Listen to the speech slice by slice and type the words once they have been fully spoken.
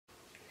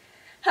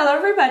Hello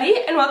everybody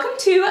and welcome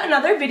to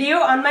another video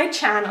on my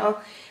channel.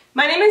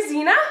 My name is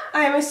Zena.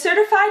 I am a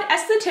certified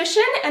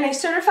esthetician and a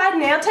certified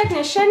nail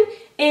technician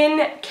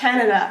in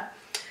Canada.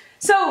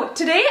 So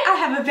today I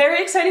have a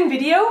very exciting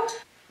video,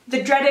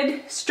 the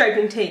dreaded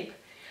striping tape.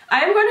 I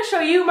am going to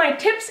show you my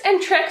tips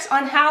and tricks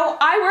on how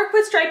I work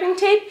with striping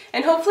tape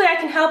and hopefully I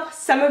can help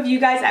some of you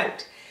guys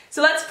out.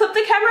 So let's flip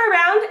the camera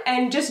around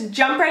and just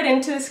jump right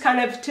into this kind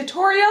of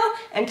tutorial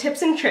and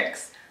tips and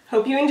tricks.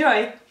 Hope you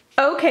enjoy.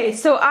 Okay,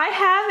 so I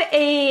have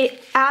a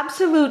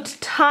absolute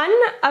ton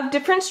of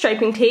different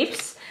striping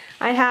tapes.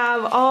 I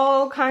have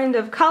all kind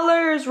of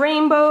colors,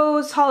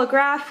 rainbows,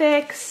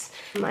 holographics.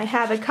 I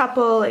have a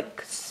couple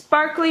like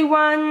sparkly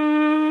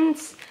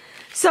ones.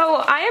 So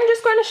I am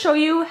just going to show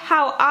you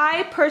how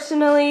I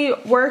personally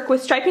work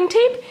with striping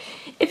tape.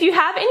 If you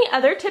have any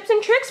other tips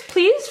and tricks,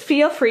 please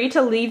feel free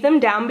to leave them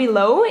down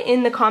below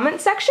in the comment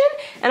section,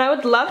 and I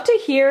would love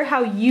to hear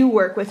how you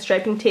work with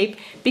striping tape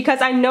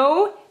because I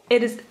know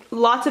it is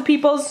lots of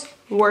people's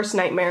worst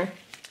nightmare.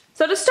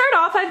 So to start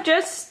off, I've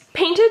just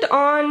painted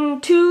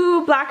on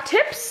two black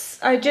tips.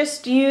 I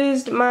just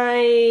used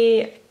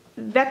my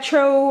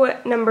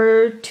Vetro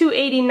number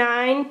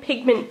 289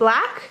 pigment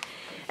black,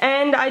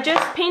 and I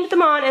just painted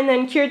them on and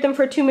then cured them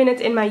for 2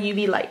 minutes in my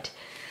UV light.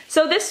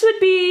 So this would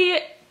be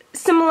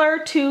similar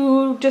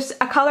to just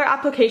a color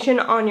application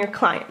on your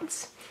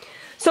clients.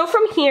 So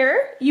from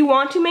here, you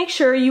want to make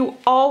sure you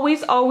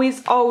always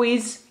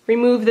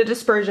remove the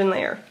dispersion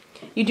layer.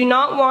 You do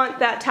not want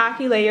that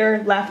tacky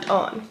layer left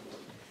on.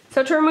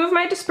 So to remove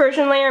my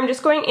dispersion layer, I'm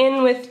just going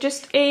in with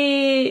just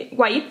a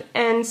wipe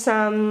and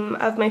some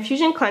of my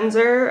Fusion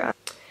cleanser.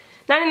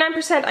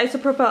 99%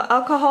 isopropyl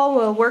alcohol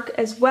will work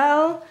as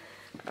well.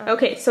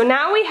 Okay, so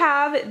now we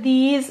have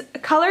these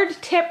colored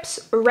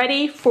tips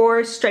ready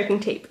for striping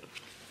tape.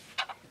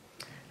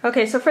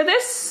 Okay, so for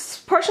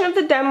this portion of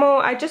the demo,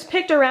 I just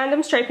picked a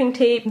random striping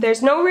tape.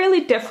 There's no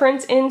really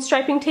difference in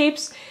striping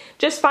tapes.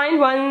 Just find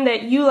one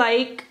that you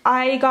like.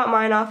 I got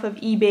mine off of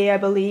eBay, I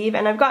believe,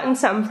 and I've gotten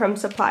some from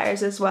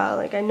suppliers as well.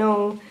 Like I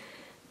know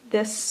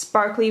this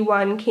sparkly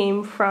one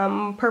came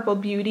from Purple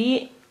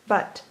Beauty,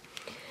 but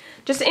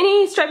just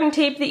any striping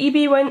tape, the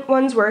eBay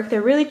ones work.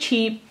 They're really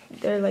cheap.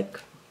 They're like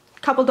a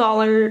couple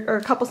dollars or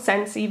a couple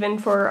cents even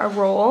for a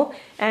roll,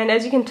 and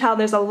as you can tell,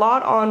 there's a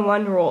lot on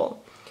one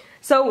roll.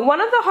 So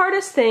one of the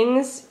hardest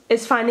things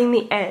is finding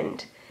the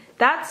end.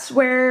 That's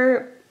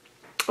where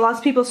lots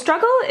of people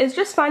struggle, is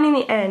just finding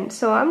the end.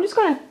 So I'm just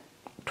going to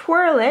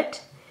twirl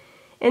it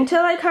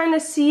until I kind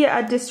of see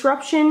a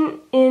disruption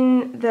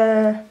in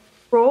the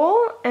roll,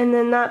 and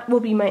then that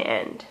will be my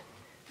end.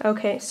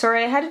 Okay,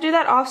 sorry I had to do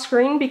that off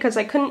screen because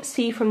I couldn't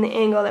see from the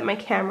angle that my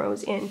camera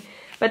was in.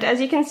 But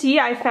as you can see,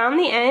 I found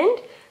the end,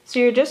 so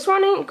you're just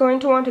going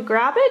to want to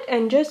grab it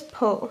and just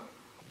pull.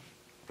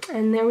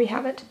 And there we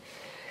have it.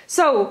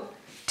 So,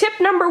 tip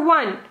number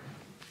 1,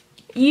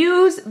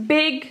 use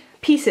big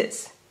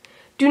pieces.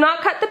 Do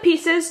not cut the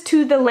pieces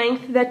to the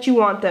length that you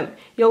want them.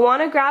 You'll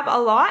want to grab a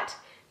lot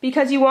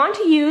because you want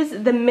to use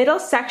the middle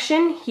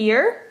section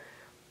here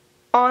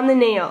on the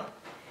nail.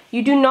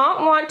 You do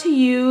not want to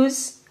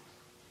use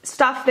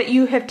stuff that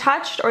you have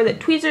touched or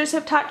that tweezers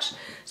have touched.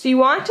 So you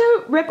want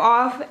to rip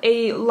off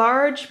a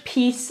large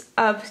piece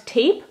of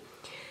tape.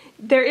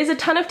 There is a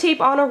ton of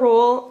tape on a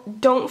roll.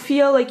 Don't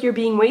feel like you're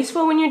being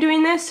wasteful when you're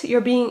doing this.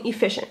 You're being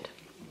efficient.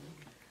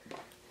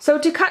 So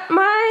to cut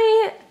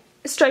my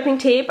striping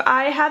tape,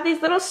 I have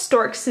these little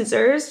stork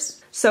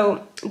scissors.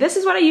 So this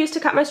is what I use to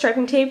cut my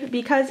striping tape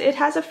because it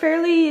has a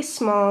fairly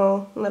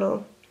small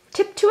little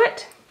tip to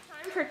it.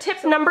 Time for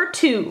tip number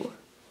 2.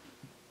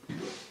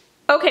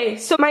 Okay,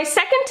 so my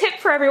second tip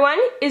for everyone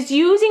is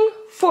using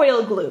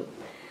foil glue.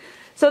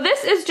 So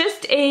this is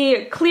just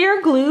a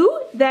clear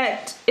glue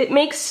that it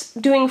makes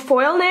doing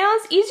foil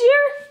nails easier,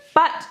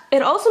 but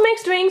it also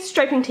makes doing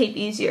striping tape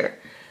easier.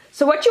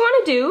 So what you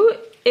want to do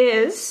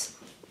is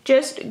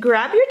just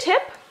grab your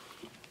tip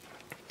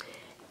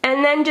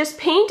and then just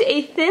paint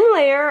a thin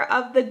layer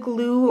of the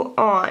glue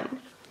on.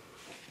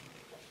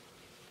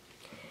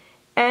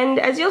 And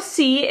as you'll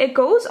see, it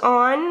goes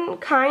on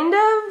kind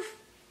of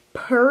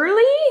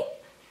pearly.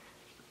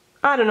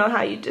 I don't know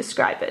how you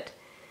describe it,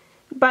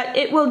 but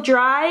it will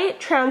dry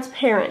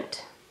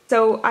transparent.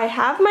 So I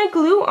have my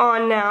glue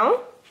on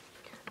now.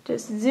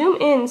 Just zoom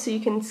in so you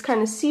can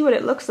kind of see what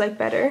it looks like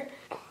better.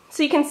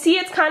 So you can see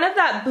it's kind of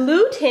that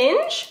blue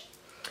tinge.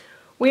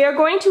 We are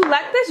going to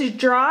let this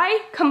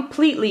dry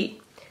completely.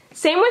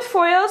 Same with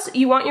foils,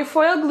 you want your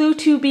foil glue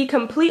to be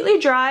completely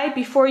dry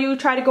before you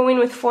try to go in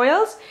with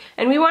foils,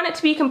 and we want it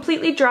to be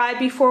completely dry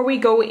before we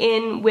go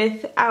in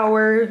with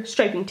our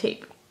striping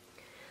tape.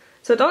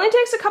 So it only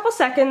takes a couple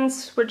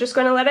seconds, we're just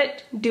going to let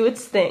it do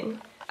its thing.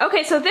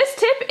 Okay, so this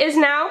tip is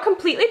now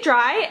completely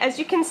dry. As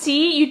you can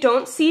see, you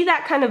don't see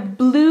that kind of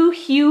blue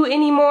hue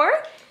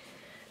anymore.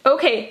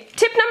 Okay,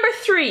 tip number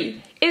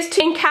 3 is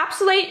to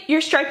encapsulate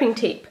your striping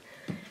tape.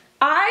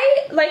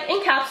 I like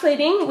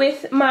encapsulating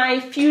with my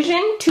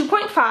Fusion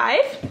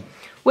 2.5,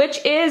 which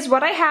is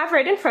what I have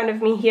right in front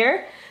of me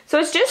here. So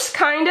it's just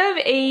kind of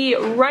a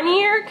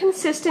runnier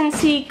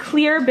consistency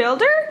clear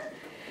builder.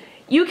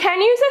 You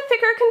can use a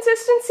thicker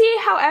consistency,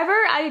 however,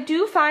 I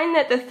do find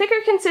that the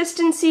thicker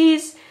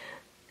consistencies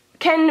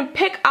can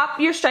pick up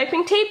your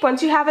striping tape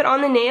once you have it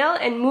on the nail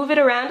and move it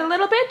around a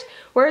little bit,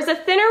 whereas the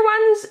thinner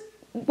ones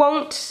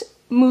won't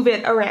move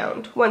it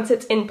around once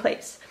it's in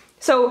place.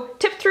 So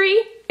tip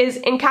 3 is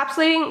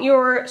encapsulating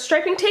your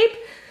striping tape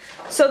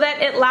so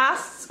that it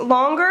lasts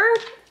longer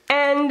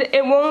and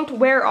it won't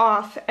wear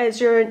off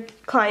as your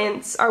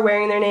clients are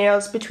wearing their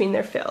nails between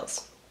their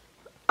fills.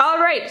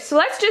 Alright, so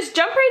let's just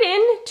jump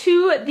right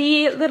into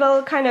the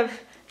little kind of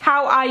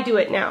how I do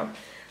it now.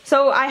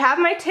 So I have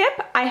my tip,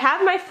 I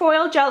have my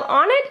foil gel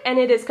on it, and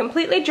it is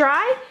completely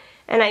dry,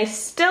 and I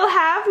still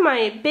have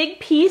my big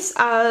piece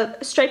of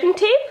striping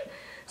tape.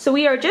 So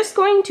we are just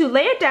going to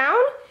lay it down.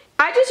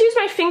 I just use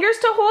my fingers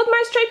to hold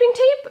my striping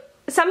tape.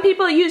 Some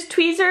people use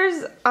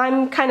tweezers.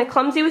 I'm kind of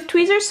clumsy with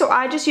tweezers, so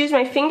I just use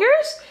my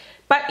fingers.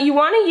 But you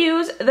want to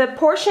use the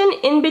portion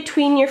in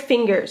between your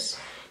fingers.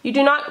 You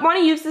do not want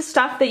to use the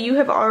stuff that you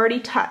have already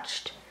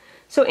touched.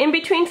 So in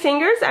between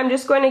fingers, I'm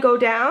just going to go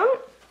down,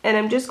 and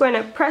I'm just going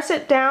to press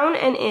it down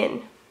and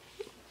in.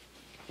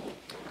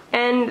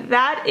 And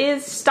that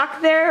is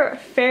stuck there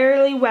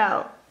fairly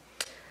well.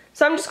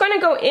 So I'm just going to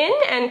go in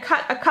and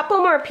cut a couple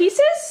more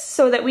pieces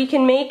so that we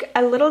can make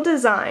a little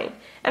design.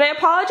 And I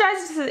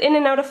apologize, this is in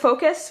and out of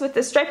focus with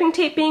the striping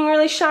tape being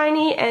really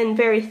shiny and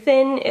very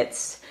thin.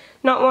 It's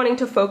not wanting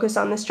to focus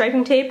on the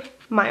striping tape.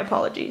 My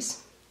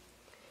apologies.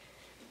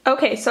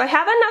 Okay, so I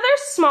have another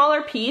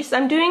smaller piece.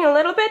 I'm doing a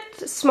little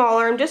bit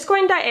smaller. I'm just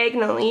going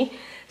diagonally.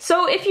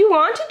 So if you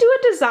want to do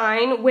a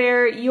design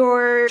where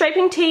your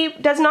striping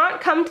tape does not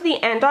come to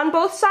the end on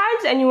both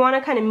sides and you want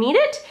to kind of meet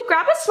it,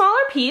 grab a smaller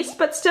piece,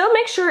 but still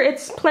make sure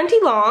it's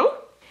plenty long,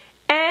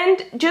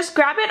 and just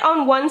grab it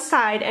on one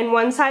side and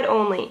one side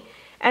only.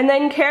 And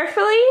then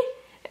carefully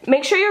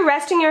make sure you're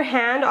resting your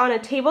hand on a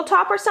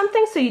tabletop or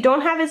something so you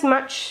don't have as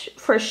much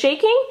for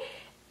shaking,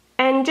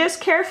 and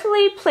just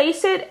carefully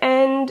place it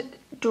and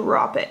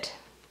drop it.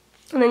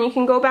 And then you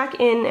can go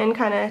back in and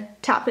kind of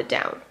tap it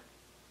down.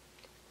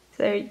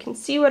 So there you can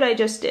see what I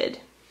just did.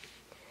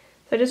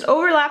 So I just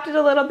overlapped it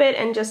a little bit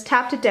and just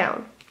tapped it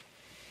down.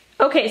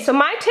 Okay, so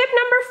my tip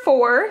number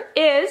 4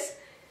 is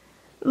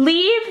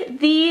leave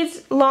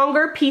these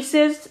longer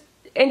pieces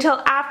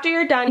until after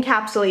you're done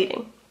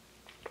encapsulating.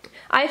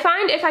 I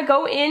find if I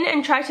go in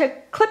and try to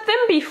clip them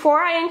before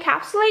I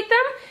encapsulate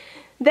them,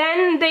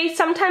 then they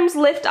sometimes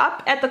lift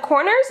up at the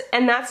corners,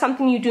 and that's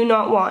something you do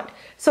not want.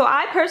 So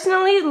I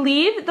personally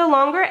leave the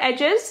longer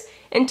edges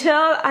until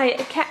I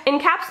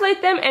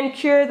encapsulate them and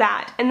cure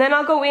that. And then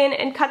I'll go in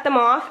and cut them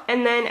off,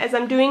 and then as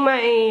I'm doing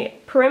my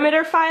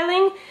perimeter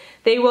filing,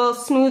 they will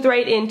smooth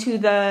right into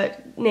the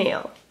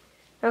nail.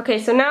 Okay,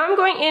 so now I'm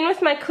going in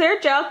with my clear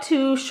gel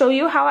to show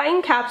you how I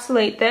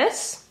encapsulate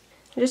this.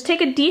 Just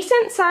take a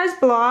decent sized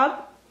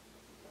blob,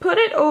 put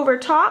it over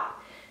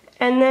top,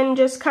 and then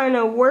just kind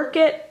of work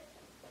it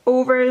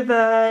over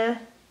the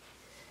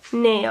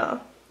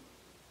nail.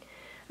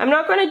 I'm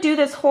not going to do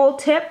this whole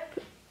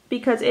tip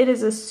because it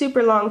is a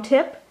super long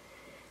tip,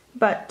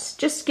 but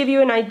just give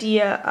you an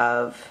idea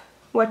of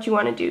what you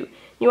want to do.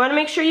 You want to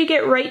make sure you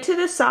get right to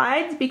the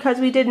sides because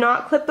we did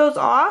not clip those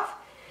off.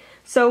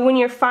 So when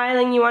you're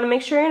filing, you want to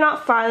make sure you're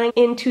not filing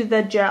into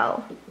the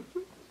gel.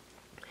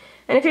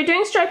 And if you're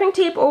doing striping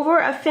tape over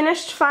a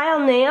finished file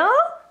nail,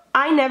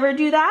 I never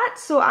do that,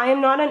 so I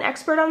am not an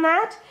expert on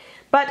that.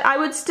 But I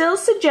would still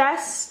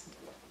suggest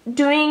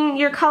doing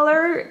your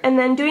color and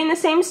then doing the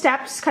same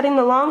steps, cutting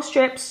the long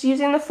strips,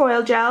 using the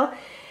foil gel,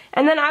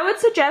 and then I would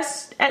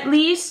suggest at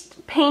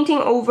least painting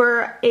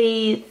over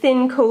a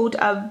thin coat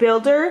of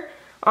builder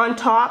on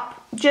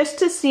top just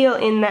to seal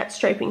in that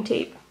striping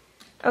tape.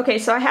 Okay,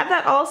 so I have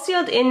that all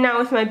sealed in now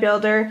with my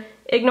builder.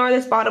 Ignore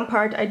this bottom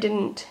part, I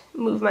didn't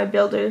move my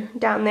builder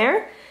down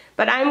there.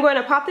 But I'm going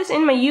to pop this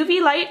in my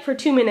UV light for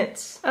 2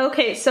 minutes.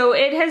 Okay, so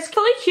it has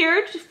fully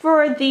cured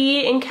for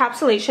the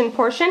encapsulation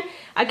portion.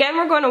 Again,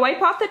 we're going to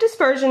wipe off the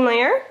dispersion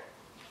layer.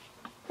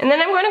 And then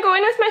I'm going to go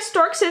in with my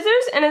stork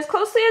scissors and as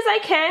closely as I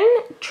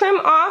can, trim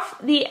off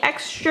the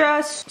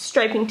extra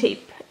striping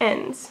tape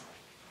ends.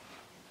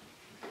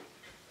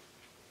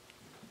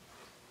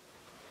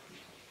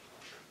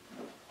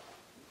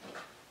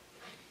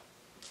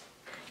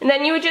 And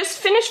then you would just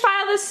finish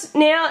file this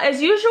nail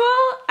as usual,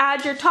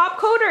 add your top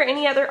coat or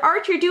any other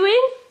art you're doing,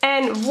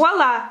 and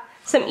voila!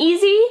 Some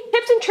easy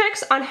tips and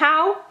tricks on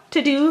how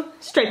to do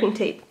striping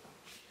tape.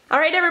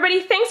 Alright everybody,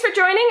 thanks for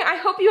joining. I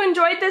hope you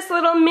enjoyed this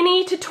little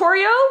mini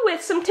tutorial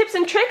with some tips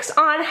and tricks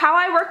on how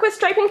I work with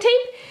striping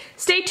tape.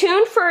 Stay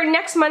tuned for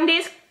next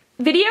Monday's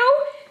video.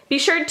 Be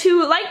sure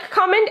to like,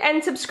 comment,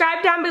 and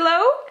subscribe down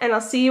below, and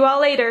I'll see you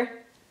all later.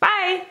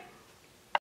 Bye!